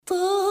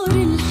طار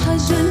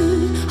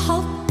الحجل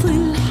حط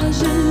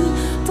الحجل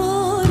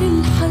طار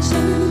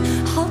الحجل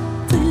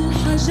حط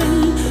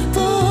الحجل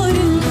طار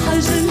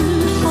الحجل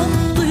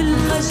حط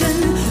الحجل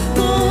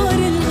طار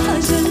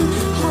الحجل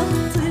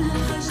حط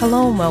الحجل.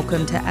 Hello and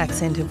welcome to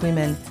Accent of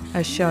Women,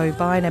 a show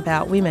by and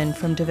about women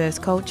from diverse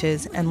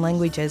cultures and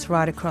languages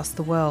right across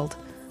the world.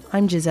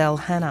 I'm Giselle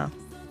Hanna.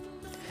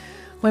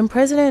 When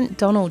President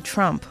Donald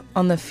Trump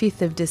on the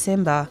 5th of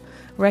December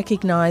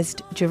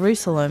recognised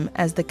Jerusalem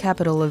as the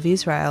capital of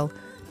Israel,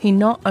 he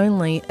not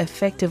only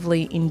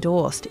effectively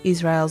endorsed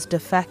Israel's de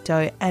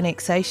facto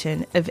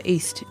annexation of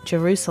East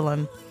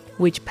Jerusalem,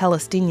 which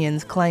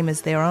Palestinians claim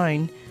as their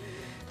own,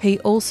 he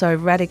also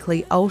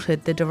radically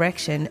altered the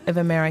direction of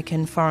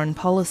American foreign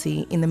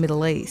policy in the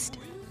Middle East.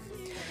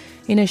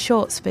 In a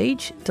short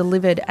speech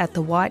delivered at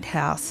the White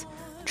House,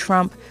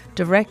 Trump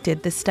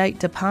directed the State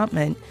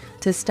Department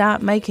to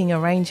start making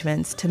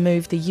arrangements to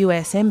move the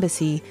US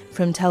Embassy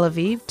from Tel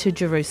Aviv to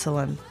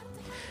Jerusalem.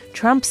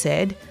 Trump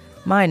said,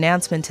 "My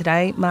announcement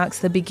today marks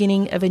the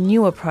beginning of a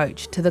new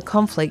approach to the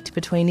conflict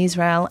between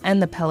Israel and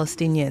the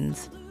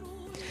Palestinians."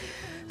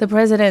 The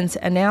president's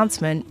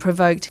announcement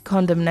provoked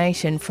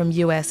condemnation from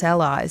US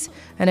allies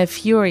and a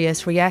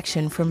furious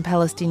reaction from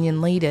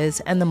Palestinian leaders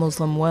and the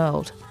Muslim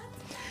world.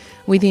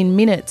 Within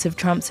minutes of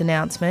Trump's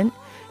announcement,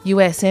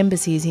 US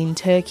embassies in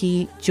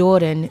Turkey,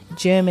 Jordan,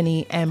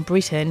 Germany and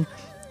Britain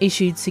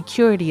issued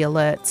security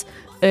alerts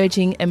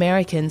urging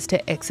Americans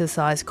to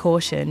exercise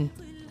caution.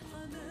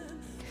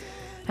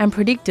 And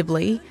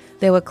predictably,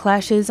 there were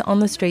clashes on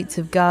the streets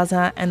of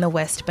Gaza and the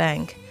West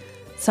Bank.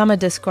 Some are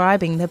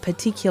describing the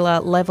particular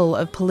level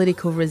of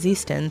political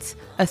resistance,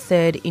 a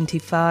third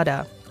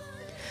intifada.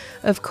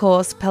 Of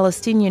course,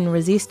 Palestinian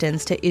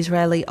resistance to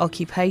Israeli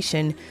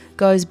occupation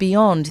goes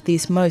beyond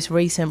this most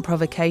recent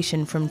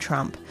provocation from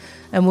Trump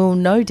and will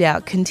no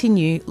doubt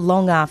continue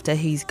long after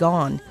he's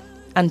gone,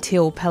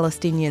 until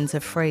Palestinians are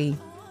free.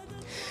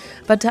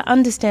 But to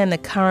understand the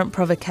current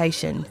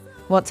provocation,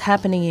 what's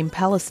happening in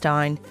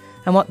Palestine,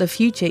 and what the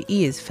future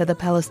is for the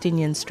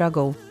Palestinian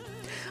struggle,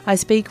 I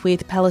speak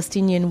with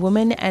Palestinian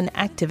woman and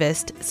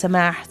activist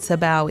Samah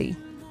Sabawi.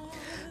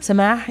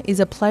 Samah is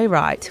a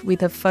playwright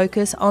with a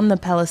focus on the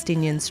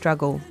Palestinian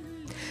struggle.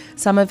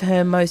 Some of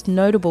her most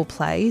notable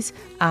plays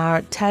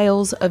are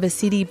Tales of a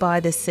City by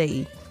the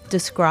Sea,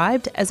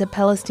 described as a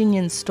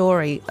Palestinian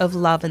story of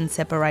love and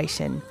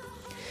separation,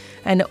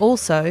 and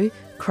also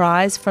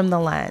Cries from the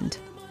Land.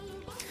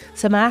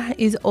 Samah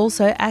is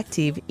also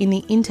active in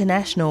the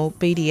international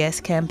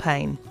BDS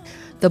campaign,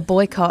 the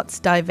Boycotts,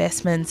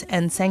 Divestments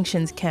and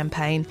Sanctions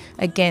campaign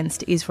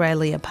against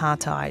Israeli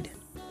apartheid.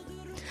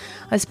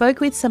 I spoke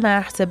with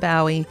Samah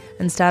Sabawi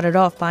and started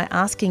off by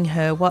asking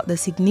her what the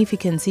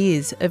significance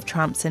is of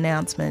Trump's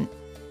announcement.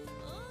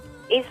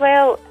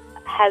 Israel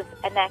has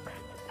annexed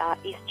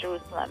East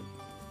Jerusalem,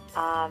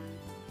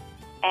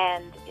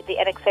 and the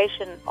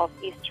annexation of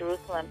East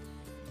Jerusalem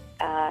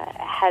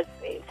has,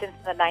 since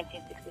the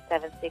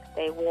 1967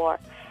 Six-Day War,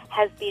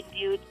 has been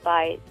viewed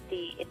by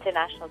the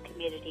international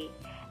community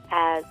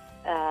as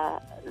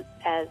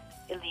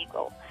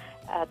illegal.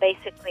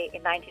 Basically,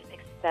 in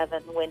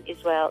 1967, when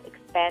Israel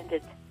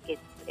expanded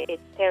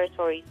its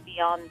territories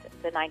beyond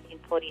the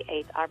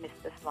 1948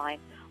 armistice line,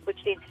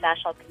 which the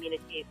international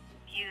community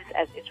views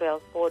as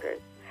Israel's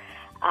borders,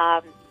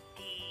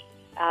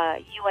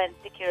 the UN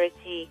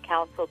Security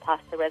Council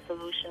passed a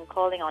resolution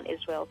calling on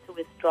Israel to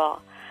withdraw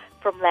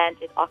from land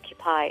it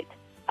occupied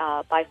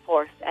by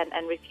force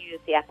and refuse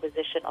the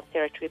acquisition of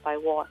territory by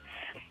war.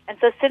 And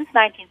so since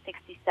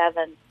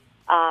 1967,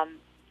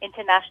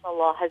 international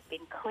law has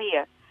been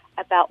clear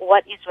about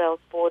what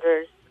Israel's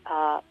borders,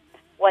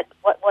 what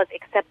was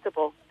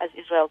acceptable as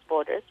Israel's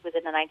borders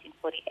within the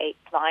 1948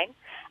 line,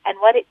 and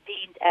what it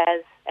deemed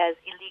as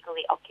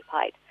illegally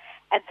occupied.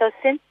 And so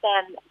since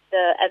then,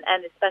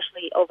 and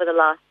especially over the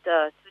last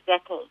 2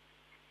 decades,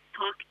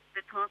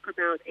 the talk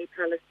about a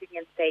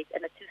Palestinian state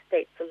and a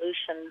two-state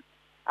solution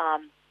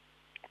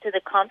to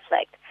the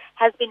conflict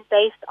has been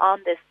based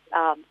on this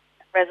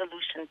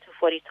resolution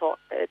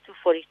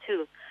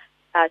 242.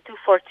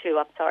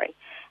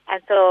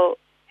 And so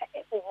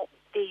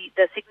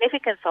the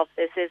significance of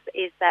this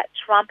is that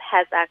Trump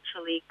has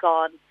actually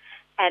gone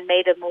and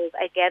made a move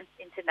against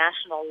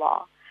international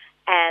law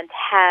and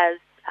has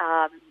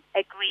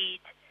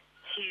agreed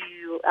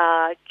to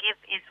give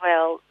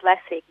Israel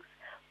blessings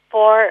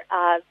for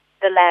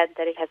the land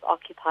that it has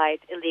occupied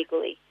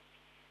illegally.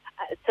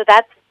 So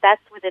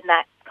that's within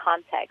that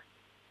context.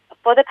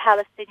 For the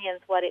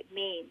Palestinians, what it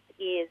means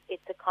is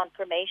it's a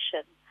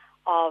confirmation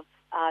of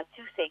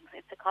two things.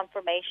 It's a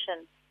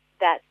confirmation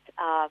that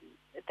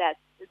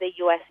the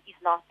U.S. is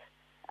not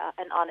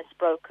an honest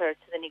broker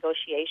to the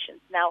negotiations.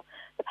 Now,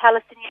 the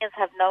Palestinians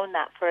have known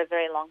that for a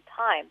very long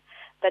time,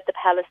 but the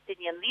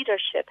Palestinian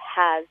leadership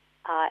has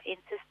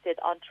insisted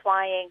on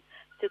trying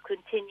to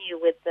continue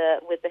with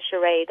the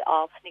charade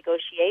of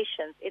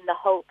negotiations in the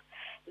hope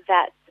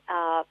that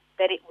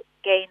it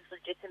gains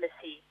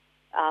legitimacy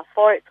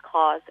for its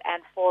cause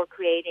and for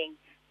creating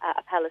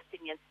a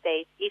Palestinian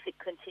state if it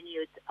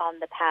continued on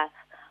the path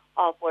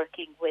of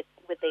working with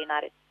the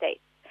United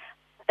States.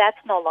 That's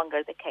no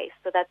longer the case.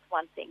 So that's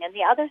one thing. And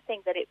the other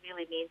thing that it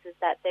really means is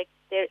that there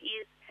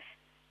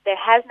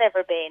has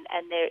never been,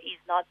 and there is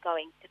not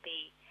going to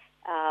be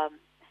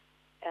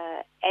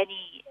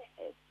any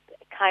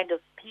kind of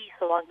peace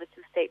along the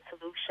two-state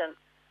solution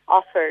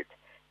offered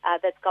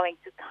that's going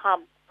to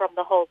come from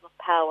the halls of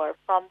power,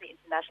 from the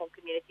international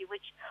community,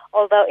 which,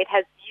 although it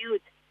has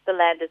viewed the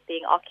land as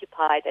being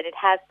occupied and it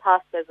has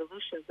passed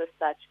resolutions as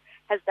such,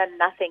 has done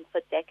nothing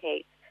for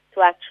decades to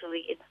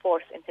actually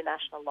enforce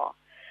international law.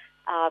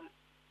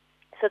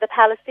 So the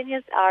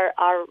Palestinians are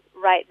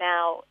right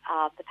now,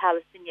 the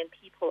Palestinian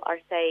people are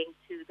saying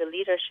to the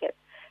leadership,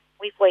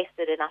 we've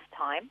wasted enough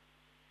time.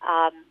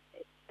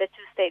 The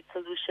two-state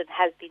solution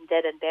has been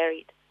dead and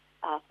buried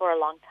for a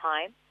long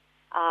time.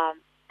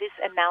 This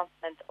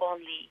announcement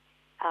only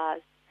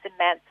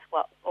cements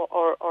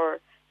or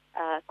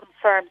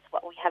confirms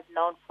what we have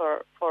known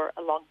for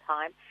a long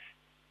time.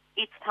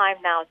 It's time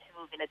now to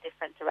move in a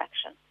different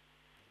direction.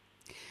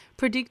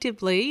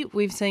 Predictably,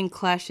 we've seen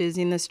clashes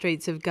in the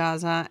streets of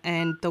Gaza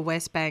and the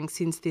West Bank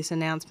since this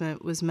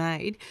announcement was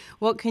made.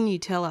 What can you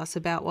tell us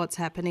about what's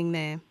happening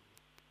there?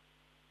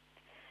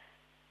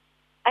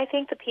 I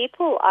think the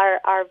people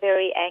are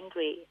very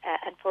angry,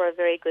 and for a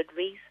very good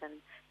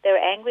reason.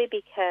 They're angry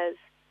because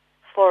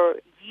for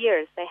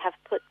years they have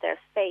put their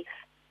faith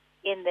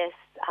in this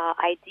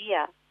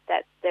idea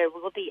that there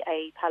will be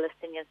a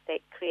Palestinian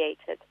state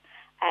created,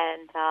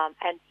 and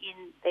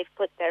they've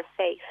put their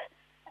faith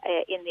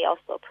in the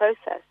Oslo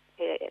process,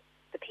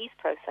 the peace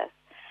process.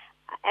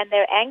 And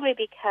they're angry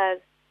because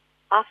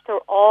after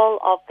all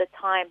of the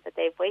time that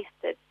they've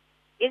wasted,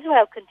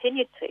 Israel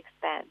continued to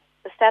expand.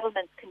 The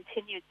settlements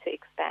continued to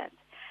expand.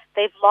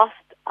 They've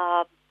lost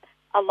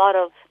a lot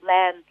of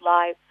land,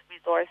 lives,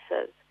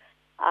 resources,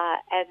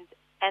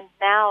 and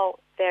now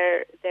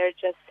they're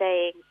just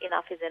saying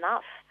enough is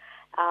enough.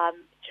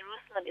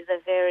 Jerusalem is a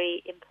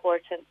very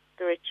important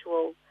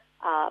spiritual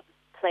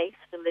place,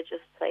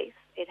 religious place.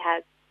 It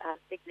has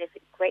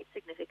great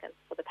significance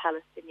for the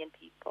Palestinian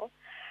people.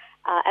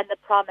 And the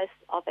promise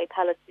of a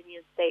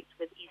Palestinian state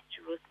with East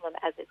Jerusalem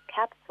as its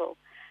capital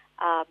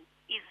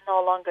is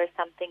no longer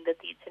something that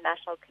the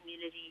international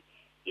community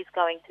is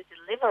going to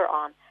deliver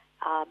on.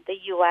 The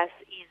U.S.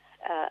 is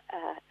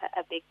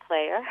a big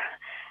player,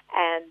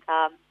 and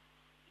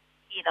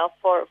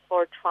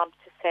for Trump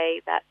to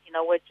say that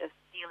we're just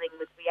dealing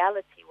with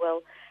reality, well,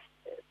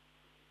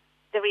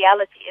 the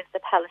reality is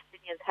the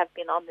Palestinians have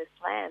been on this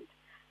land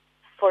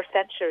for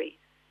centuries,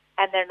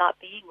 and they're not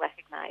being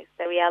recognized.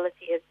 The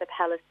reality is the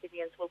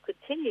Palestinians will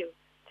continue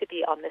to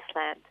be on this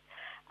land,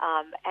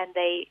 and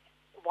they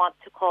want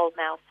to call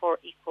now for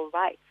equal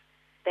rights.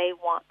 They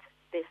want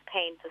this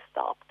pain to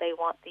stop. They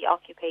want the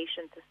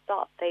occupation to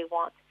stop. They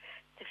want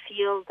to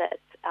feel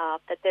that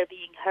they're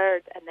being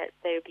heard and that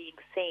they're being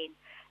seen,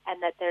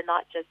 and that they're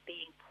not just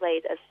being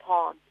played as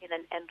pawns in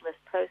an endless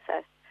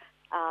process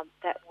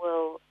that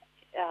will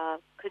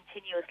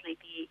continuously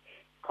be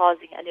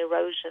causing an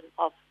erosion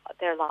of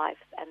their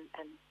lives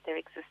and their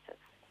existence.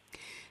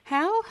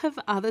 How have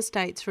other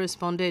states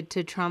responded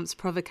to Trump's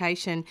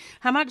provocation?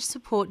 How much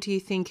support do you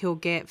think he'll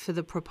get for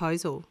the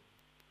proposal?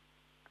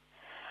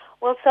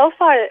 Well, so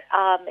far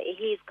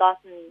he's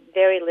gotten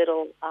very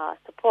little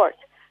support.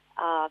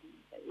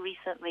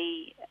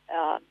 Recently,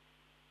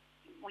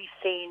 we've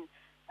seen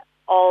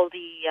all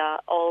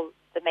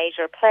the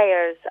major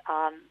players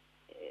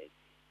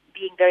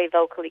being very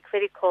vocally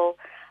critical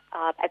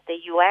at the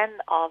UN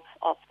of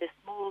this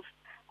move.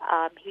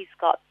 He's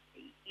got,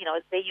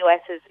 the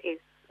U.S. is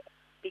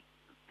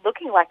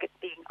looking like it's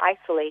being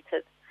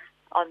isolated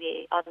on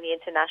the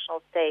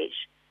international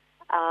stage.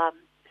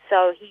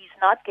 So he's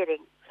not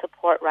getting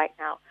support right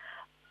now.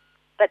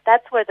 But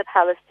that's where the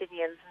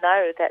Palestinians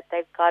know that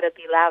they've got to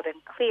be loud and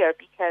clear,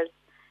 because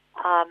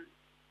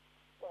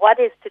what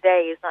is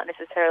today is not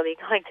necessarily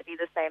going to be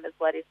the same as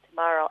what is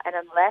tomorrow. And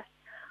unless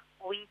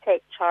we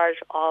take charge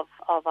of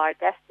our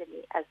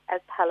destiny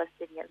as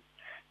Palestinians,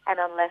 and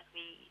unless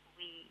we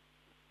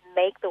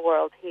make the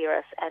world hear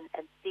us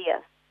and see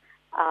us,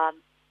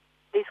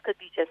 this could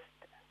be just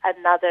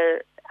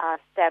another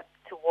step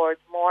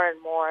towards more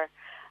and more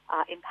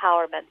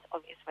empowerment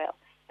of Israel.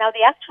 Now,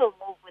 the actual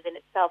move within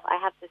itself, I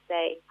have to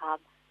say,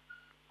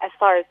 as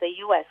far as the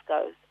U.S.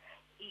 goes,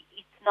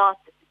 it's not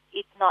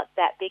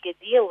that big a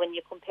deal when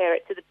you compare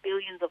it to the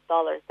billions of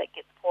dollars that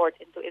gets poured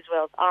into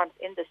Israel's arms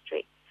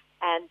industry,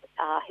 and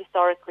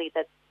historically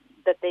that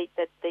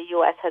the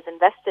U.S. has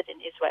invested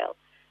in Israel.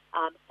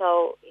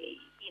 So,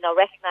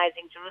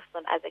 recognizing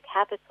Jerusalem as a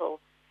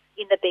capital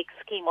in the big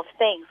scheme of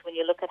things, when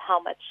you look at how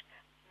much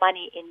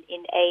money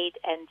in aid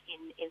and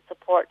in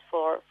support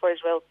for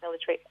Israel's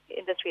military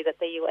industry that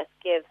the U.S.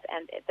 gives,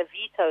 and the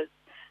vetoes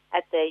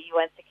at the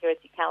UN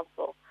Security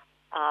Council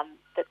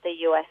that the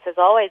U.S. has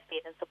always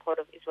been in support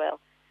of Israel.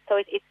 So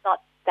it's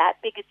not that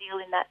big a deal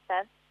in that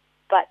sense,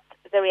 but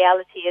the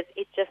reality is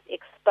it just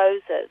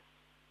exposes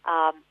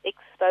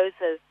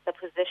the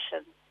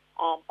position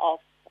of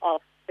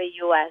the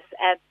U.S.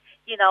 And,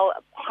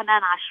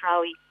 Hanan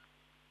Ashrawi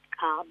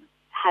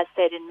has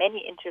said in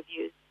many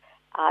interviews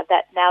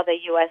that now the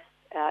U.S.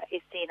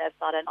 Is seen as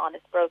not an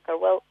honest broker.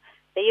 Well,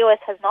 the U.S.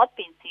 has not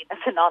been seen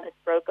as an honest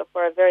broker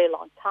for a very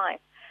long time,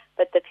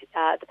 but the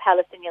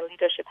Palestinian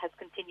leadership has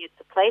continued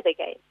to play the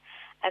game.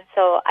 And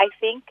so I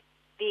think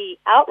the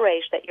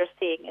outrage that you're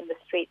seeing in the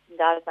streets in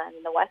Gaza and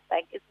in the West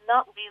Bank is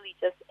not really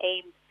just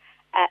aimed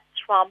at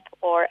Trump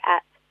or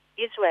at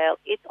Israel.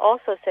 It's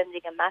also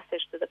sending a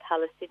message to the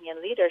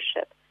Palestinian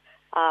leadership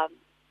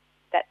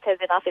that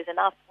says enough is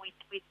enough.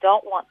 We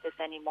don't want this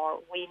anymore.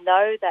 We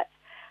know that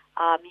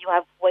you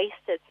have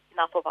wasted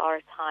enough of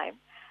our time.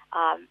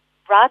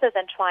 Rather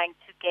than trying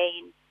to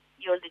gain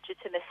your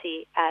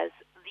legitimacy as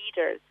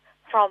leaders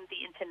from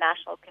the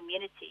international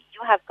community,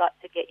 you have got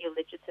to get your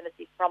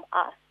legitimacy from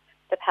us,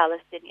 the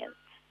Palestinians.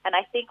 And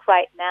I think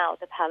right now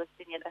the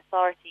Palestinian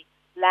Authority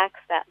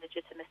lacks that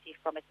legitimacy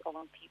from its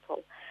own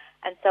people.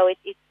 And so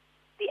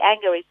the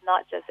anger is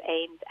not just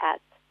aimed at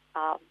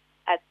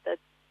the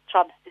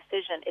Trump's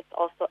decision, it's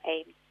also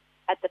aimed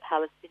at the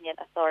Palestinian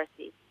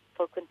Authority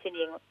for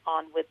continuing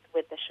on with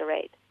the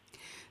charade.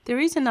 There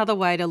is another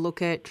way to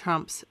look at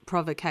Trump's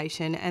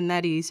provocation, and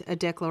that is a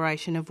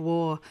declaration of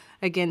war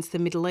against the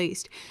Middle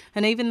East.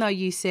 And even though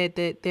you said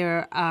that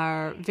there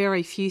are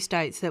very few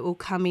states that will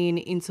come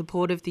in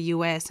support of the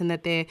US and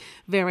that they're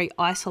very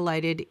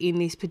isolated in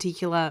this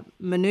particular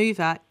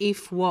manoeuvre,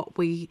 if what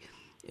we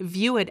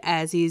view it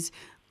as is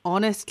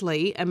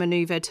honestly a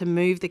manoeuvre to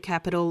move the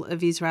capital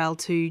of Israel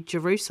to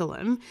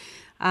Jerusalem,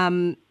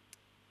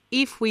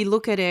 if we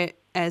look at it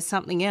as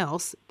something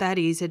else, that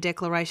is a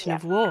declaration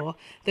of war,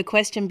 the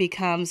question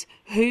becomes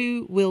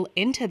who will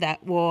enter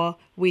that war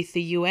with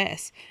the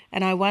US?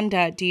 And I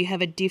wonder, do you have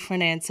a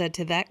different answer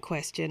to that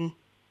question?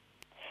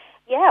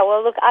 Yeah,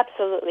 well, look,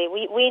 absolutely.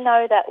 We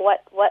know that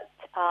what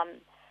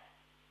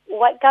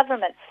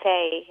governments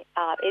say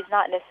is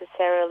not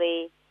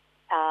necessarily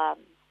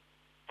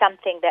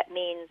something that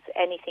means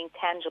anything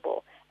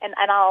tangible. And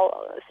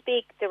I'll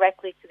speak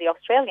directly to the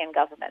Australian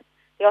government.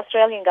 The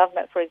Australian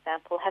government, for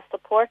example, has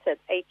supported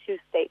a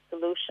two-state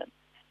solution.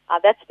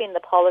 That's been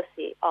the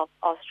policy of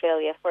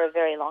Australia for a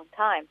very long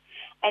time.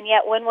 And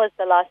yet, when was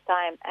the last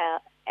time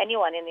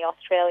anyone in the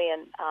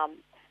Australian,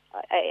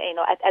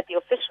 at the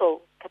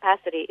official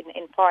capacity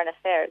in foreign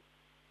affairs,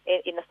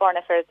 in the Foreign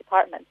Affairs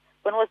Department,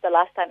 when was the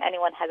last time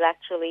anyone has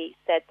actually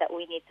said that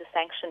we need to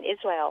sanction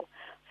Israel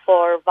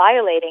for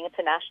violating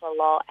international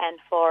law and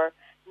for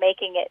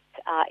making it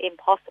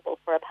impossible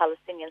for a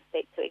Palestinian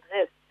state to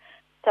exist?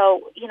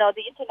 So,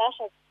 the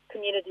international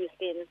community has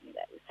been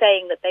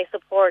saying that they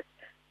support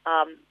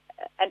an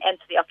end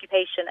to the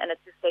occupation and a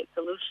two-state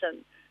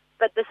solution,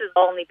 but this has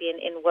only been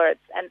in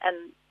words, and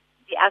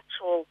the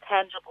actual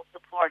tangible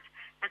support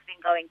has been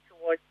going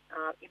towards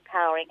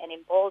empowering and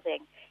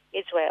emboldening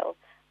Israel,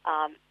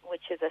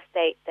 which is a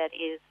state that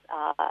is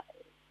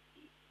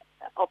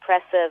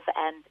oppressive,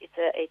 and it's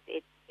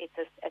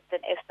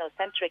an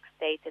ethnocentric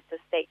state. It's a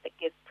state that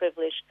gives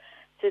privilege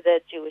to the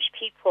Jewish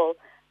people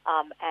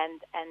and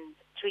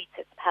treats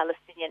its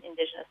Palestinian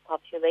indigenous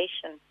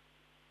population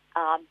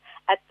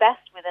at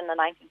best within the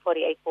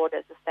 1948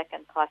 borders as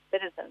second-class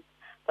citizens.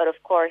 But of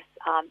course,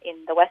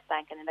 in the West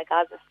Bank and in the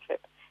Gaza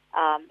Strip,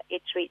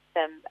 it treats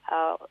them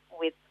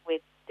with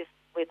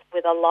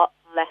a lot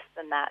less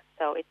than that.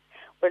 So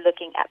we're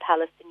looking at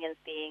Palestinians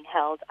being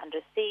held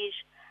under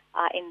siege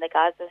in the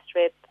Gaza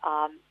Strip,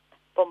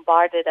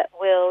 bombarded at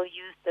will,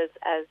 used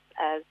as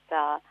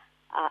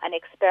an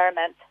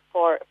experiment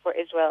for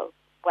Israel's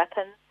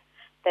weapons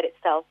that it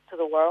sells to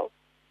the world.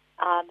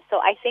 So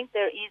I think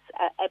there is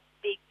a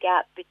big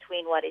gap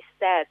between what is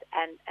said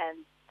and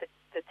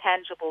the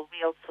tangible,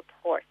 real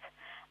support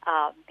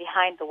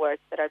behind the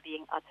words that are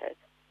being uttered.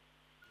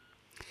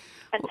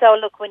 And so,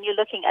 look, when you're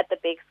looking at the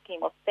big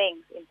scheme of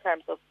things in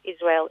terms of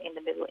Israel in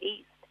the Middle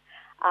East,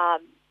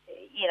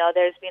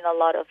 there's been a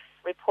lot of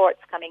reports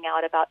coming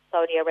out about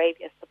Saudi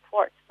Arabia's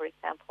support, for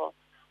example,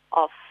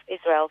 of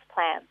Israel's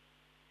plans,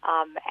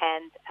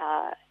 and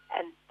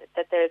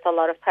that there's a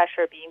lot of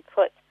pressure being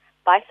put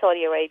by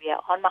Saudi Arabia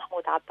on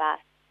Mahmoud Abbas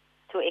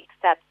to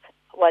accept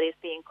what is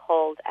being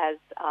called as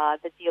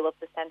the deal of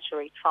the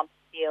century, Trump's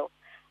deal,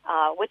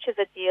 which is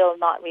a deal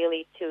not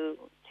really to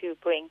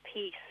bring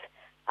peace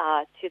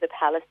to the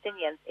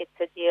Palestinians. It's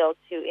a deal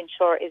to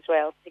ensure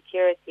Israel's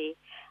security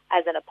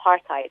as an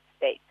apartheid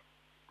state.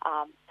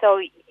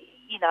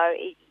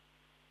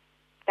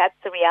 That's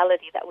the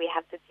reality that we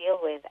have to deal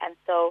with. And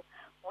so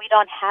we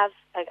don't have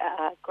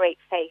a great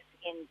faith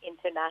in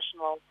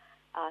international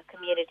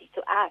community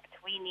to act.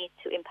 We need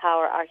to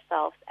empower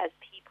ourselves as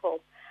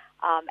people,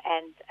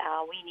 and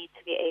we need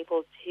to be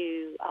able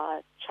to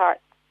chart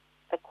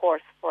the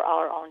course for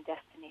our own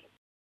destiny.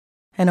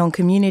 And on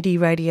community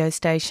radio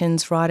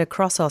stations right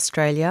across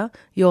Australia,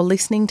 you're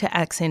listening to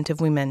Accent of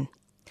Women.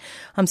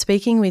 I'm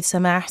speaking with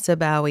Samah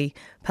Zabawi,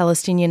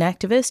 Palestinian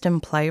activist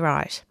and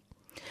playwright.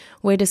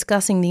 We're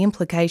discussing the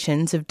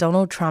implications of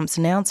Donald Trump's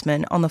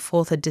announcement on the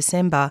 4th of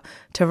December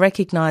to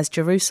recognise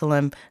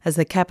Jerusalem as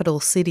the capital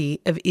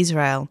city of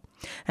Israel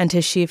and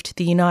to shift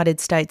the United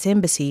States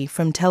Embassy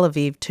from Tel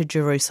Aviv to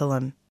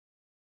Jerusalem.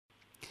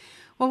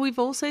 Well, we've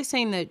also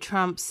seen that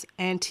Trump's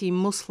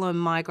anti-Muslim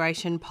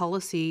migration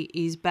policy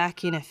is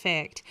back in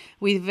effect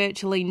with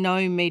virtually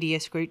no media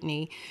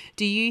scrutiny.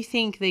 Do you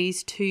think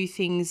these two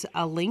things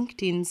are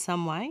linked in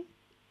some way?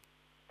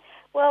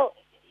 Well,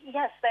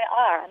 yes, they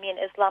are. I mean,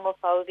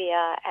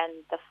 Islamophobia and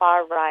the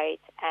far right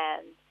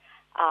and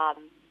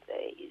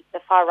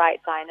the far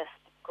right Zionist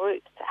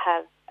groups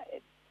have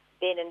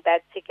been in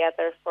bed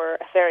together for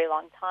a very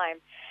long time,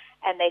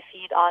 and they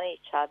feed on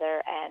each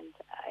other. And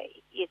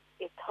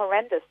it's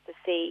horrendous to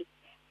see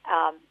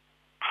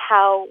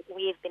how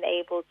we've been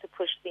able to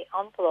push the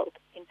envelope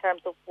in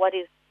terms of what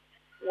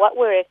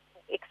we're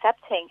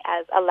accepting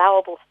as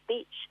allowable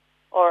speech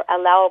or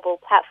allowable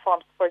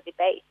platforms for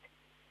debate.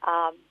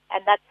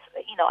 And that's,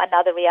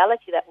 another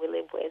reality that we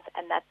live with,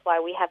 and that's why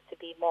we have to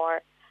be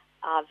more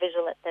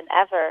vigilant than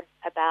ever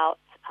about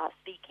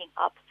speaking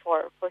up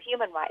for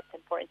human rights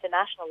and for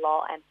international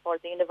law and for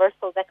the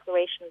universal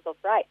declarations of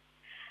rights,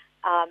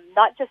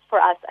 not just for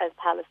us as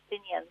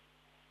Palestinians,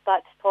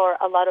 but for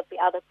a lot of the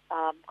other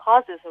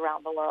causes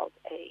around the world.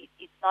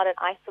 It's not an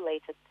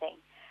isolated thing.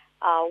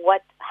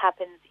 What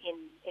happens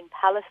in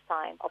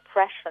Palestine,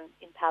 oppression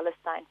in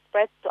Palestine,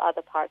 spreads to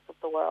other parts of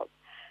the world.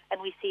 And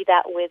we see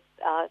that with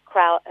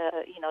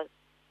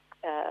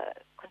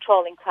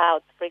controlling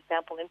crowds, for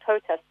example, in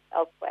protests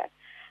elsewhere,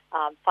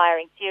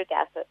 firing tear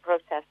gas at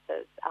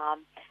protesters,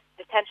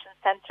 detention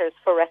centers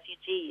for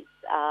refugees,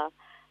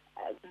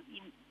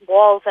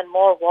 walls and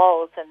more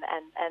walls, and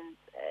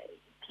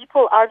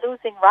people are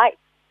losing rights.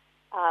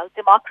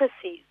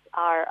 Democracies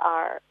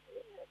are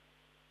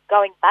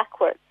going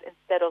backwards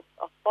instead of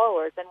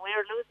forwards, and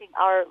we're losing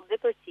our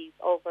liberties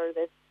over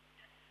this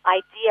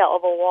idea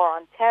of a war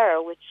on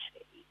terror, which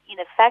in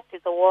effect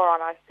is a war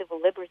on our civil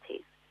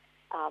liberties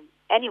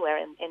anywhere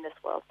in this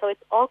world. So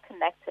it's all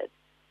connected,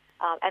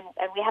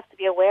 and we have to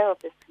be aware of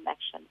this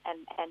connection,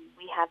 and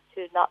we have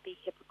to not be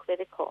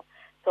hypocritical.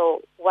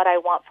 So what I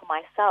want for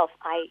myself,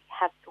 I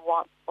have to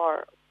want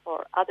for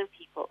other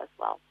people as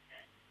well.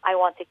 I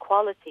want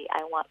equality,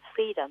 I want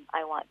freedom,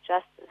 I want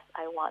justice,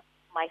 I want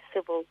my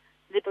civil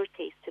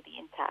liberties to be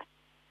intact.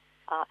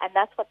 And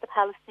that's what the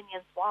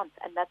Palestinians want,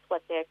 and that's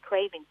what they're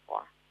craving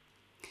for.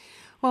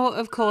 Well,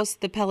 of course,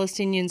 the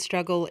Palestinian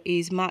struggle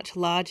is much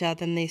larger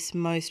than this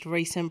most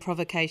recent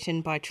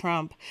provocation by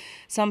Trump.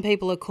 Some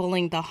people are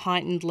calling the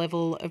heightened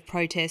level of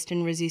protest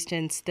and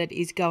resistance that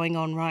is going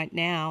on right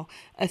now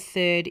a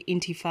third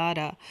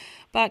intifada.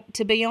 But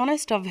to be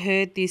honest, I've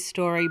heard this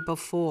story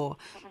before.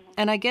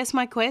 And I guess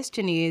my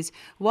question is,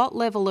 what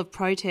level of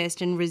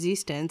protest and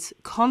resistance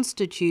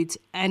constitutes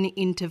an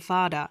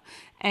intifada?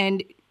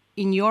 And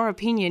in your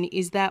opinion,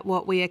 is that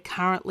what we are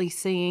currently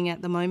seeing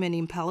at the moment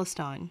in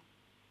Palestine?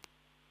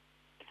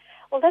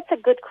 Well, that's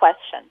a good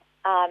question,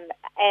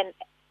 and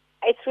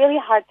it's really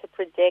hard to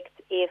predict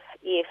if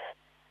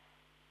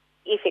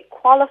it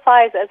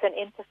qualifies as an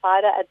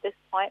intifada at this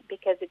point,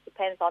 because it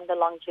depends on the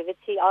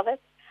longevity of it.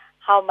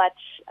 How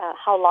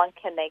long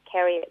can they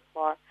carry it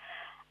for?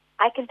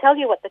 I can tell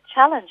you what the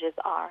challenges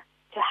are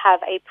to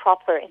have a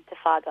proper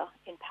intifada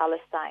in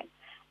Palestine,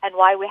 and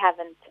why we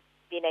haven't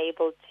been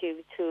able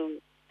to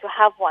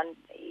have one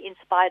in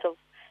spite of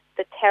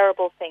the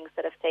terrible things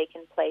that have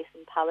taken place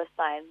in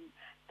Palestine.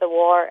 The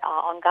war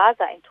on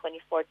Gaza in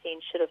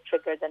 2014 should have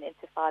triggered an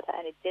intifada,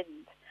 and it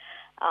didn't.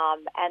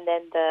 And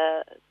then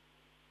the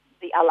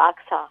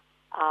Al-Aqsa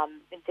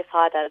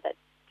intifada that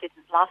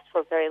didn't last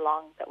for very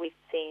long that we've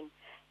seen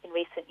in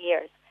recent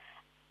years.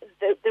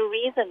 The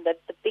reason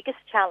that the biggest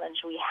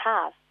challenge we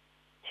have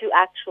to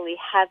actually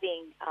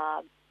having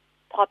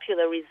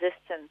popular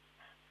resistance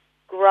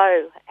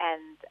grow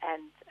and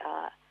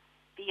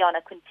be on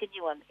a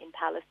continuum in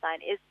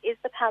Palestine is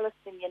the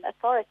Palestinian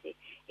Authority.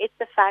 It's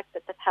the fact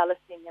that the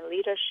Palestinian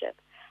leadership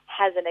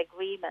has an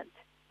agreement,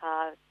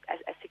 a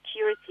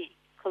security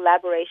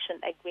collaboration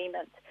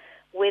agreement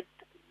with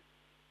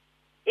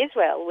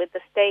Israel, with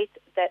the state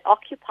that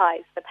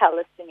occupies the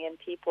Palestinian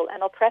people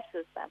and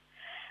oppresses them.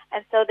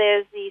 And so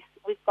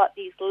we've got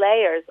these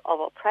layers of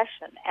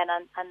oppression,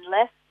 and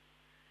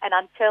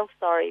until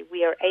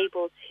we are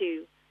able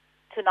to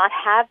not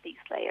have these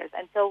layers,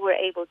 until we're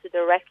able to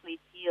directly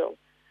deal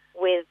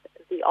with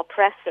the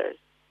oppressors,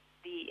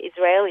 the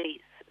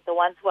Israelis, the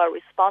ones who are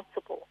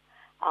responsible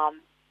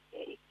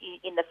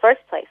in the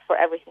first place for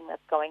everything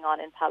that's going on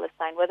in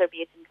Palestine, whether be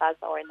it in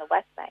Gaza or in the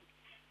West Bank,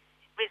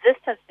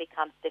 resistance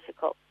becomes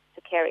difficult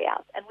to carry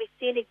out. And we've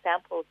seen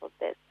examples of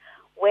this,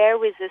 where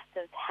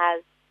resistance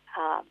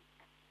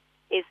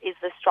is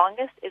the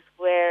strongest, is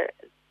where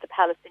the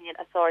Palestinian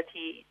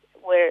Authority,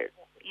 where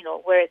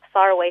it's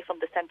far away from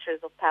the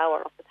centers of power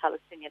of the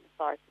Palestinian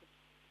Authority.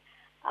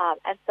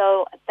 And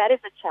so that is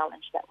a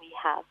challenge that we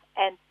have.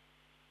 And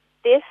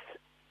this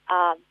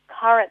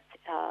current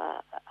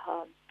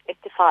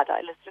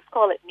intifada, let's just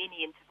call it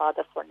mini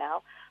intifada for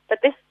now,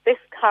 but this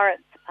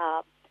current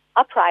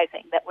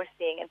uprising that we're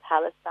seeing in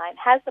Palestine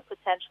has the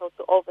potential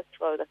to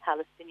overthrow the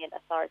Palestinian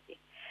Authority.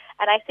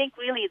 And I think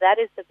really that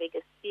is the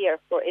biggest fear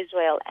for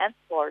Israel and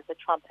for the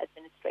Trump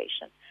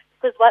administration,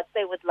 because what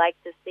they would like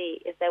to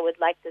see is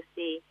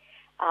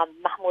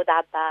Mahmoud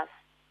Abbas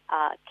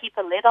keep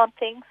a lid on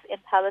things in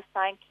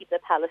Palestine, keep the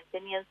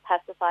Palestinians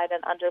pacified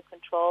and under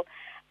control,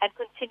 and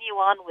continue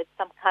on with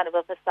some kind of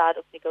a facade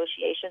of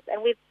negotiations.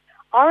 And we've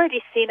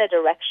already seen a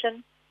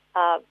direction,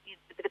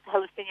 the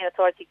Palestinian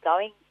Authority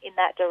going in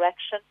that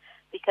direction,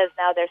 because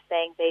now they're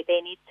saying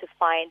they need to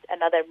find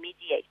another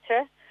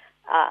mediator,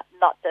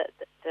 not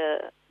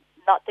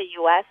the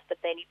U.S., but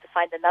they need to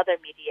find another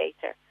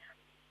mediator.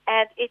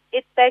 And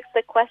it begs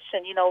the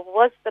question,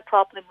 was the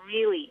problem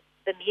really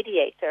the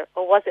mediator,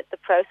 or was it the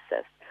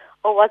process,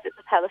 or was it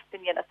the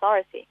Palestinian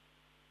Authority?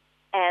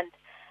 And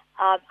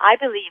I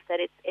believe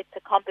that it's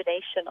a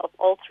combination of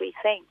all three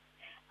things.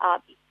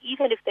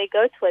 Even if they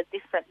go to a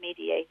different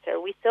mediator,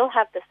 we still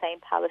have the same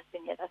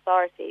Palestinian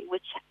Authority,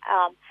 which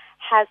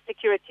has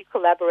security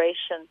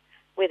collaboration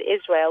with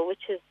Israel,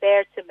 which is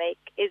there to make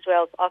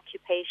Israel's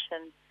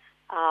occupation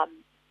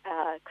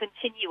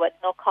continue at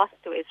no cost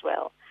to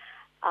Israel.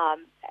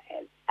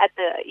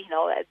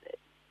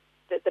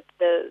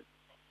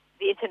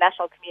 The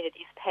international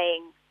community is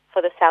paying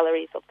for the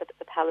salaries of the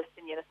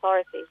Palestinian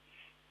Authority,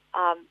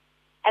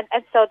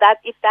 and so that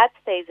if that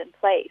stays in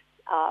place,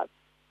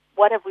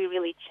 what have we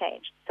really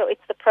changed? So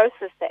it's the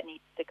process that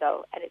needs to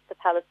go, and it's the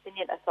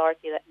Palestinian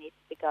Authority that needs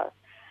to go,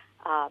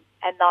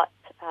 and not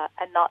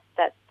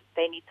that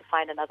they need to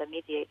find another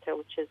mediator,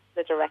 which is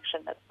the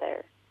direction that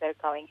they're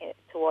going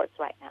towards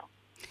right now.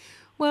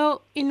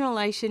 Well, in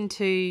relation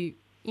to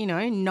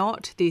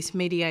not this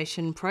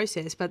mediation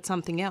process, but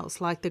something else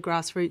like the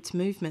grassroots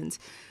movements,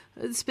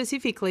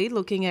 specifically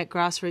looking at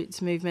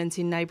grassroots movements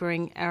in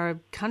neighbouring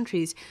Arab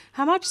countries,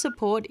 how much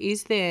support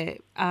is there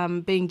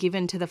being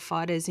given to the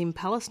fighters in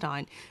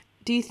Palestine?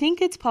 Do you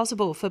think it's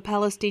possible for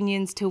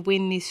Palestinians to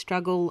win this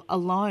struggle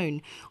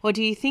alone, or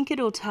do you think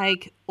it'll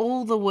take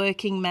all the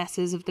working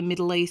masses of the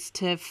Middle East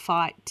to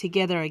fight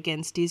together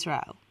against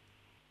Israel?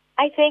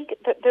 I think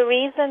the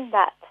reason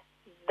that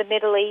the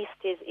Middle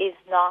East is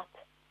not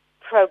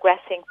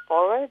progressing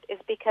forward is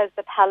because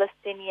the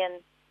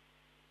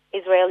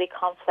Palestinian-Israeli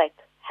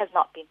conflict has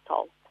not been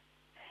solved.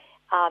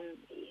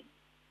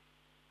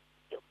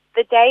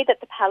 The day that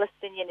the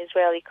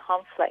Palestinian-Israeli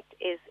conflict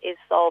is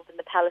solved and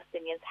the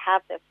Palestinians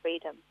have their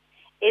freedom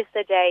is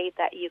the day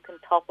that you can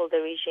topple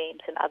the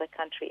regimes in other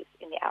countries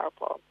in the Arab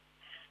world.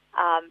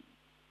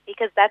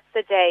 Because that's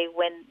the day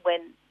when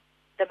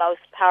the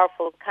most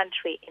powerful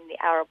country in the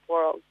Arab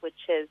world,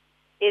 which is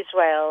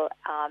Israel,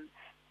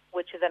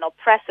 which is an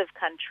oppressive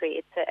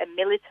country, it's a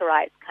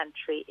militarized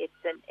country,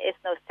 it's an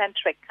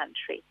ethnocentric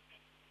country.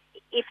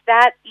 If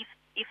that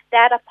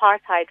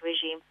apartheid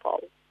regime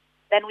falls,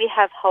 then we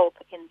have hope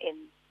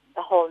in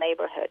the whole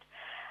neighborhood.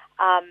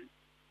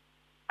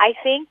 I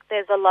think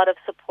there's a lot of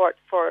support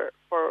for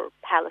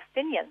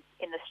Palestinians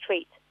in the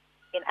street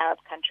in Arab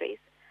countries,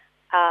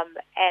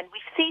 and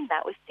we've seen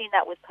that. We've seen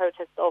that with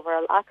protests over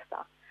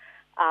Al-Aqsa.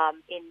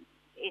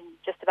 In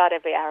just about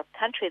every Arab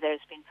country,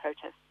 there's been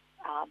protests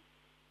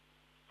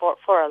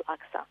for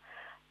Al-Aqsa.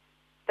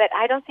 But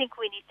I don't think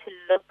we need to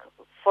look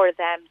for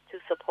them to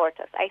support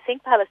us. I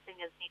think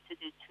Palestinians need to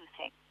do two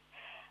things.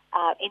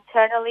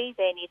 Internally,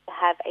 they need to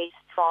have a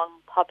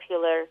strong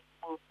popular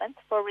movement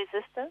for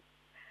resistance.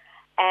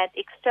 And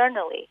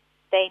externally,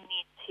 they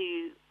need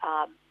to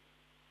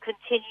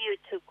continue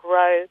to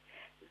grow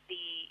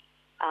the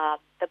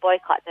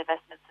boycott,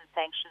 divestments, and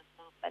sanctions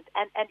movement.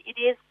 And it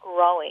is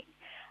growing.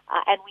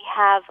 And we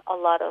have a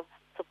lot of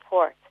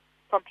support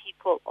from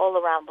people all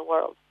around the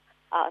world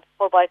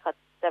for boycott,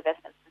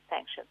 divestments, and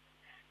sanctions.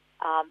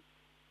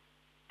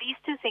 These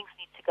two things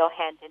need to go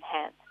hand in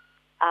hand.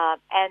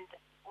 And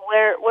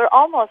we're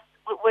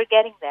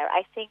getting there.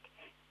 I think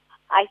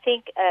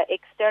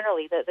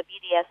externally the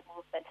BDS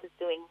movement is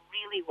doing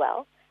really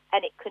well,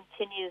 and it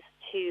continues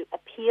to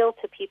appeal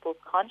to people's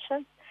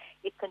conscience.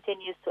 It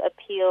continues to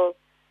appeal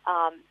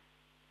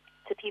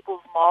to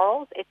people's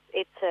morals.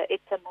 It's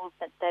a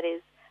movement that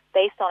is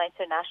based on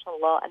international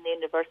law and the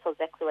Universal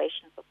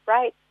Declarations of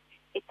Rights.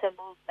 It's a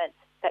movement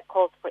that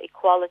calls for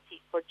equality,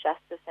 for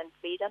justice, and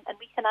freedom, and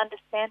we can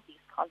understand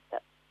these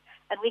concepts,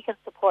 and we can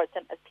support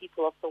them as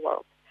people of the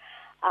world.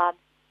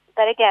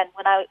 But again,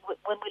 when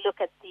we look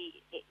at the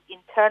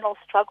internal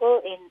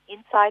struggle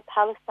inside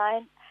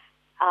Palestine,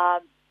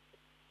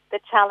 the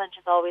challenge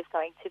is always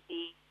going to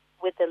be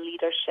with the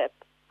leadership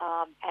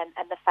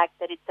and the fact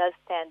that it does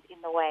stand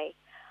in the way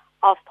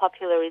of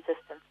popular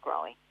resistance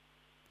growing.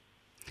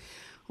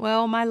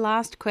 Well, my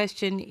last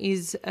question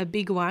is a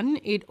big one.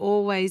 It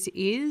always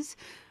is.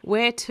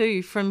 Where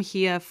to from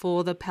here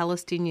for the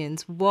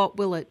Palestinians? What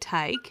will it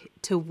take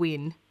to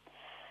win?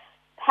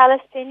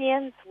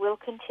 Palestinians will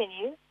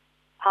continue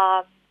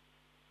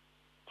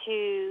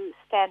to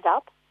stand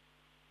up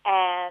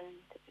and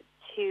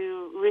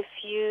to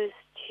refuse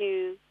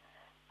to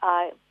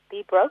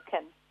be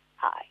broken.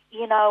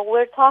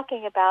 We're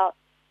talking about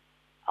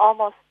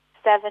almost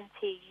 70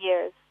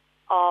 years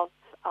of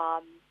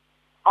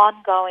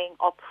ongoing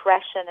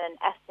oppression and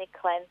ethnic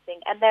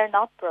cleansing, and they're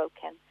not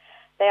broken.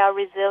 They are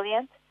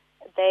resilient.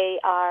 They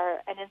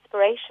are an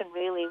inspiration,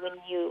 really. When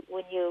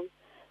you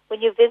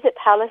visit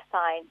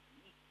Palestine,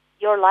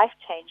 your life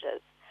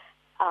changes.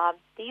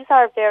 These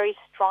are very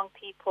strong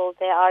people.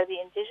 They are the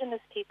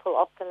indigenous people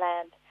of the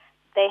land.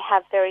 They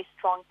have very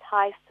strong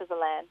ties to the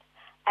land,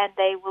 and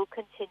they will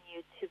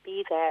continue to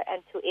be there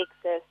and to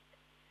exist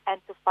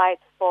and to fight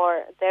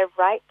for their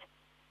right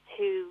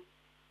to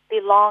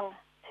belong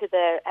to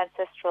their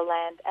ancestral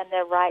land and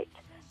their right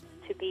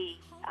to be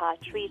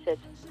treated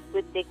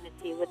with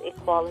dignity, with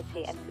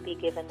equality, and to be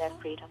given their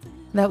freedom.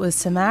 That was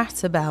Samar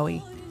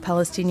Sabawi,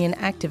 Palestinian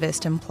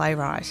activist and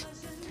playwright.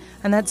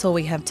 And that's all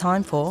we have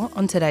time for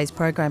on today's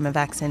program of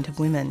Accent of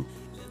Women.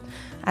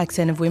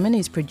 Accent of Women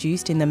is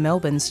produced in the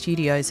Melbourne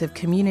studios of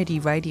Community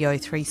Radio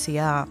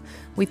 3CR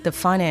with the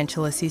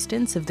financial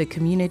assistance of the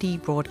Community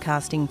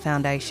Broadcasting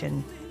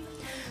Foundation.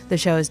 The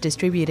show is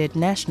distributed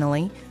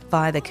nationally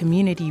via the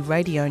Community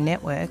Radio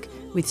Network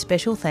with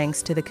special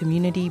thanks to the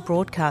Community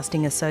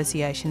Broadcasting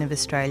Association of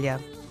Australia.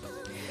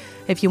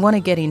 If you want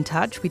to get in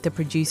touch with the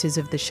producers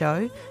of the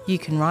show, you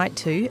can write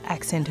to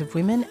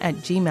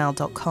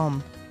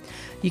accentofwomen@gmail.com.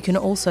 You can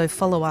also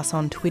follow us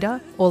on Twitter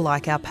or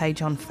like our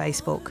page on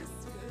Facebook.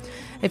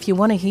 If you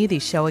want to hear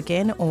this show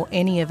again or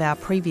any of our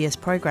previous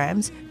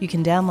programs, you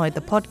can download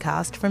the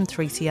podcast from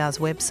 3CR's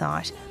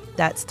website.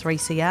 That's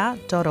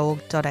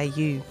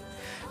 3cr.org.au.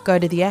 Go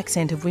to the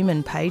Accent of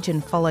Women page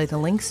and follow the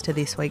links to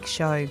this week's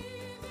show.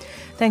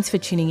 Thanks for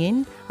tuning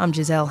in. I'm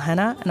Giselle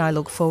Hanna and I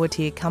look forward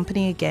to your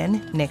company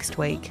again next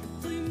week.